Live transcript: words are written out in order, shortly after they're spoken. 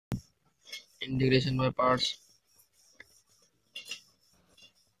Integration by parts,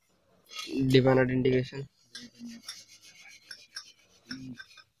 definite integration.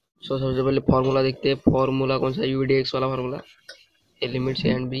 सो सबसे पहले formula देखते हैं। फॉर्मूला कौन सा? यू डी एक्स वाला formula, A limits A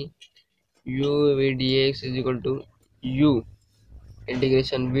and B, you we D x is equal to you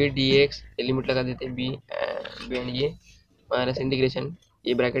integration we D x, a limit लगा देते हैं बी एंड ये माइनस इंटीग्रेशन,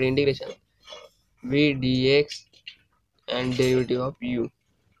 ये bracket integration we D x and derivative of you,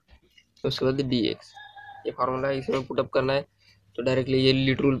 उसके बाद D x. ये formula है, इसमें पुटअप करना है तो डायरेक्टली ये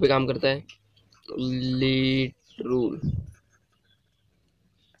लीट रूल पे काम करता है। लीट rule,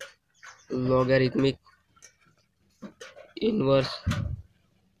 logarithmic, inverse,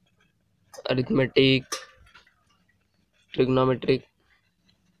 arithmetic, trigonometric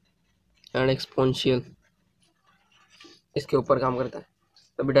and exponential, इसके ऊपर काम करता है।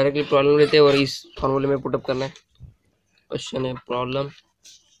 अभी डायरेक्टली प्रॉब्लम लेते हैं और इस फॉर्मूले में पुटअप करना है। क्वेश्चन है problem,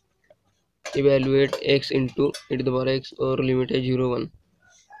 evaluate x into e to the power x और लिमिट है 0 1।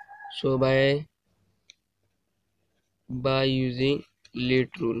 सो by using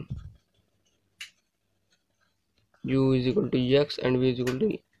लीट rule u is equal to x and v is equal to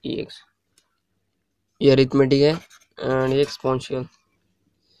ex, ये अरिथमेटिक है एंड ये एक्सपोनेंशियल।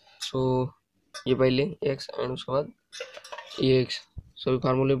 सो ये पहले x एंड उसके बाद ex। सो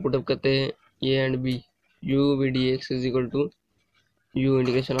फार्मूले पुटअप करते हैं a and b, u v dx is equal to u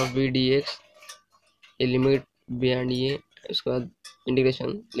integration of v dx, ये लिमिट b एंड ये, उसके बाद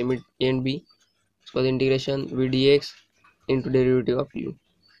integration limit a and b, उसके बाद integration v dx into derivative of u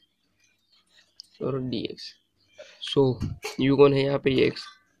और dx। सो u कौन है यहाँ पे? x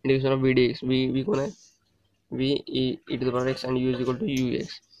integration of v dx, v कौन है? v e to the power x and u is equal to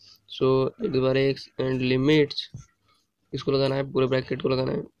ux। So e to the power x and limits, इसको लगाना है, पूरे ब्रैकेट को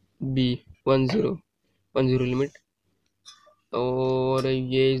लगाना है b 1 0 1 0 लिमिट, और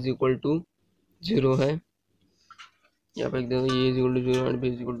ये इज इक्वल टू 0 है, यहाँ पे लिख देते ये is equal to 0 and b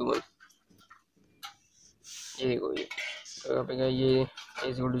is equal to 1। ये देखो ये यहाँ पे क्या, ये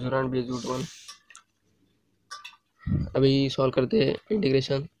is equal to 0 and b is equal to 1। अभी सॉल्व करते हैं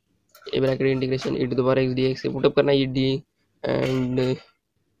integration, A bracket integration e to the power x dx से पुटअप करना है, ये d and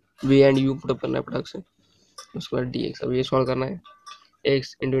v and u put up करना है फटाक से, उसके बाद dx। अब ये सॉल्व करना है,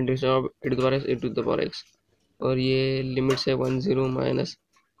 x into integration of e to the power x e to the power x, और ये लिमिट्स है 1 0 minus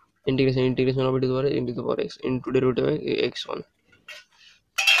integration of e to the power x into the power x into derivative है x1।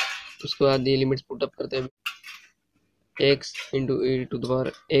 उसके बाद ये limits put up करते हैं, x into e to the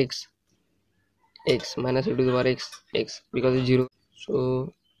power x minus e to the power x because it's 0, so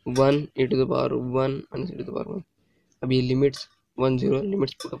 1 e to the power 1 minus e to the power 1। अब ये limits 1 0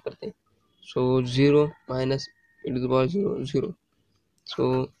 limits put up करते हैं, सो 0 minus e to the power 0 0। सो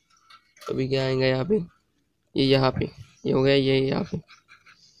अभी क्या आएगा यहाँ पे, ये यहाँ पे ये हो गया, ये यहाँ पे,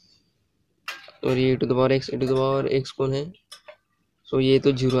 और ये e to the power x, e to the power x कौन है? सो ये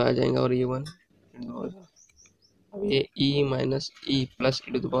तो 0 आ जाएगा और ये 1 e to the power 0। अब ये e minus e plus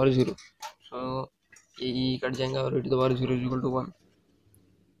e to the power 0, सो ये e कट जाएगा और e to the power 0 is equal to 1।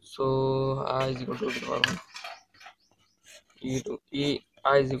 so I is equal to e to the power 1,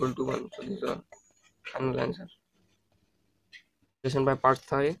 I is equal to 1। so this is our final answer। Question by part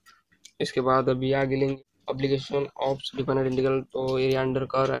था ये। इसके बाद अभी आगे लेंगे application of definite integral, तो area under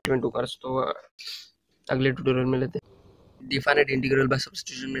curve element to curves, तो अगले ट्यूटोरियल में लेते हैं। Definite integral by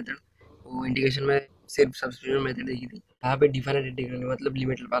substitution method, वो इंटीग्रेशन में सिर्फ सब्स्टिट्यूशन मेथड देखी थी, यहाँ पे डिफाइनेट इंटीग्रल मतलब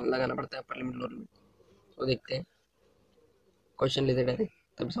लिमिट लगाना पड़ता है, अपर लिमिट लोअर लिमिट। तो देखते हैं, क्वेश्चन लेते डायरेक्ट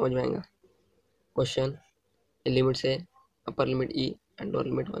तब समझ में आएगा। क्वेश्चन लिमिट से upper limit e and lower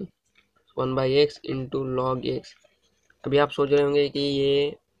limit 1/x into log x। अभी आप सोच रहे होंगे कि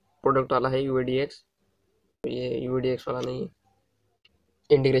ये प्रोडक्ट वाला है UVDX, तो ये UVDX वाला नहीं है।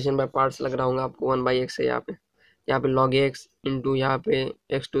 इंटीग्रेशन बाय पार्ट्स लग रहा होगा आपको 1/x है, यहाँ पे log x इंटू यहाँ पे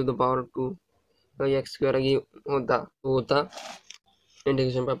x टू द पावर 2, तो x स्क्वायर की होता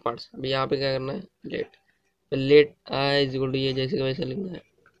इंटीग्रेशन बाय पार्ट्स। अभी यहाँ पे क्या करना है, late I is equal to ये जैसे वैसे लिखना है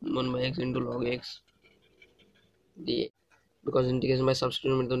 1/x into log x D, because integration by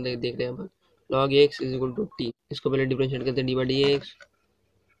substitution में तो देख रहे हैं अपन। log x is equal to t, इसको पहले डिफरेंशिएट करते हैं d by D x,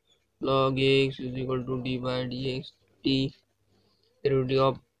 log x is equal to d by D x t, derivative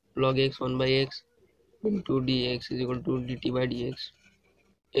of log x 1/x into dx is equal to dt by D x,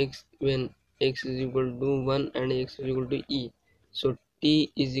 x when x is equal to 1 and x is equal to e, so t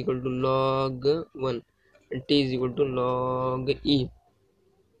is equal to log 1 and t is equal to log e।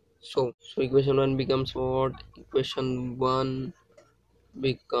 So equation 1 becomes what? Equation 1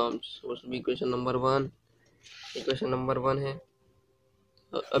 becomes, what will be equation number 1? Equation number 1 है,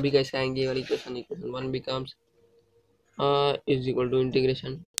 अभी कैसे आएंगे वाली equation? Equation 1 becomes is equal to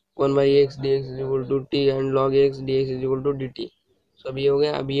integration one by x D x is equal to T and log x D x is equal to D T. सो अब ये हो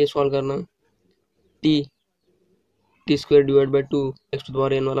गया। अब ये सॉल्व करना, T square divide by two x to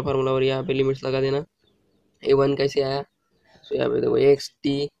power N वाला formula, और यहाँ पे लिमिट्स लगा देना। ए वन कैसे आया, सो यहाँ पे देखो एक्स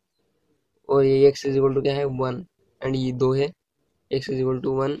टी और ये एक्स इज इक्वल टू क्या है 1 एंड ये 2 है, x is equal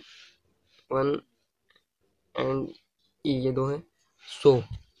to 1 1 and ये 2 है। सो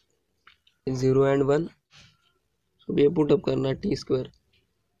 0 एंड 1, सो ये पुट अप करना टी स्क्वायर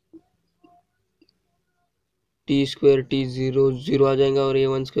टी 0 0 आ जाएगा और ये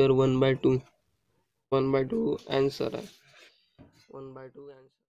 1 स्क्वायर 1/2 आंसर है 1/2 आंसर।